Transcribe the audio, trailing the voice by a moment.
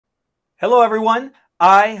Hello everyone,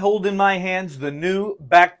 I hold in my hands the new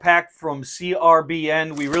backpack from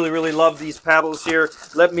CRBN. We really love these paddles here.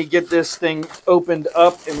 Let me get this thing opened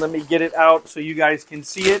up and let me get it out so you guys can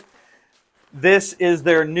see it. This is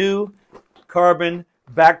their new carbon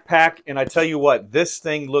backpack, and I tell you what, this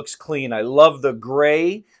thing looks clean. I love the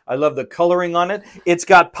gray. I love the coloring on it. It's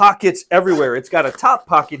got pockets everywhere. It's got a top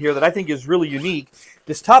pocket here that I think is really unique.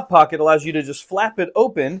 This top pocket allows you to just flap it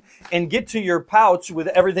open and get to your pouch with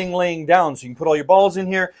everything laying down. So you can put all your balls in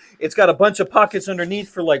here. It's got a bunch of pockets underneath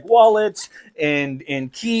for like wallets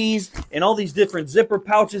and keys and all these different zipper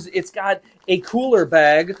pouches. It's got a cooler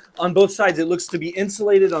bag on both sides. It looks to be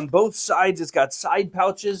insulated on both sides. It's got side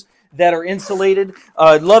pouches that are insulated.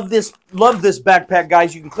 Love this backpack,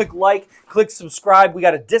 guys. You can click like, click subscribe. We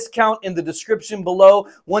got a discount in the description below.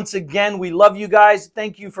 Once again, we love you guys.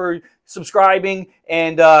 Thank you for subscribing,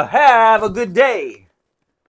 and have a good day.